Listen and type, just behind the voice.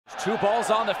Two balls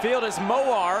on the field as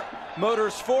Moar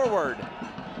motors forward.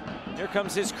 Here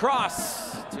comes his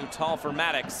cross. Too tall for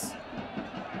Mattocks.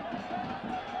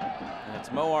 And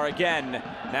it's Moar again.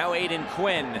 Now Aiden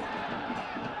Quinn.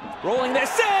 Rolling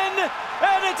this in,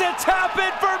 and it's a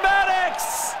tap-in for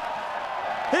Mattocks!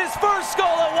 His first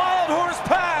goal at Wild Horse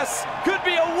Pass could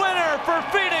be a winner for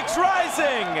Phoenix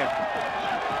Rising!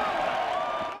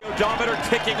 Odometer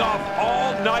ticking off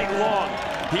all night long.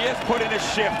 He has put in a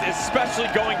shift, especially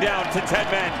going down to 10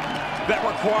 men. That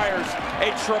requires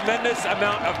a tremendous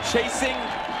amount of chasing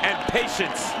and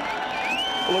patience.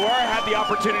 Loera had the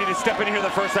opportunity to step in here the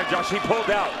first time, Josh. He pulled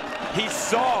out. He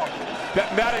saw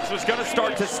that Mattocks was going to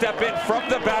start to step in from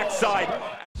the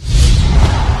backside.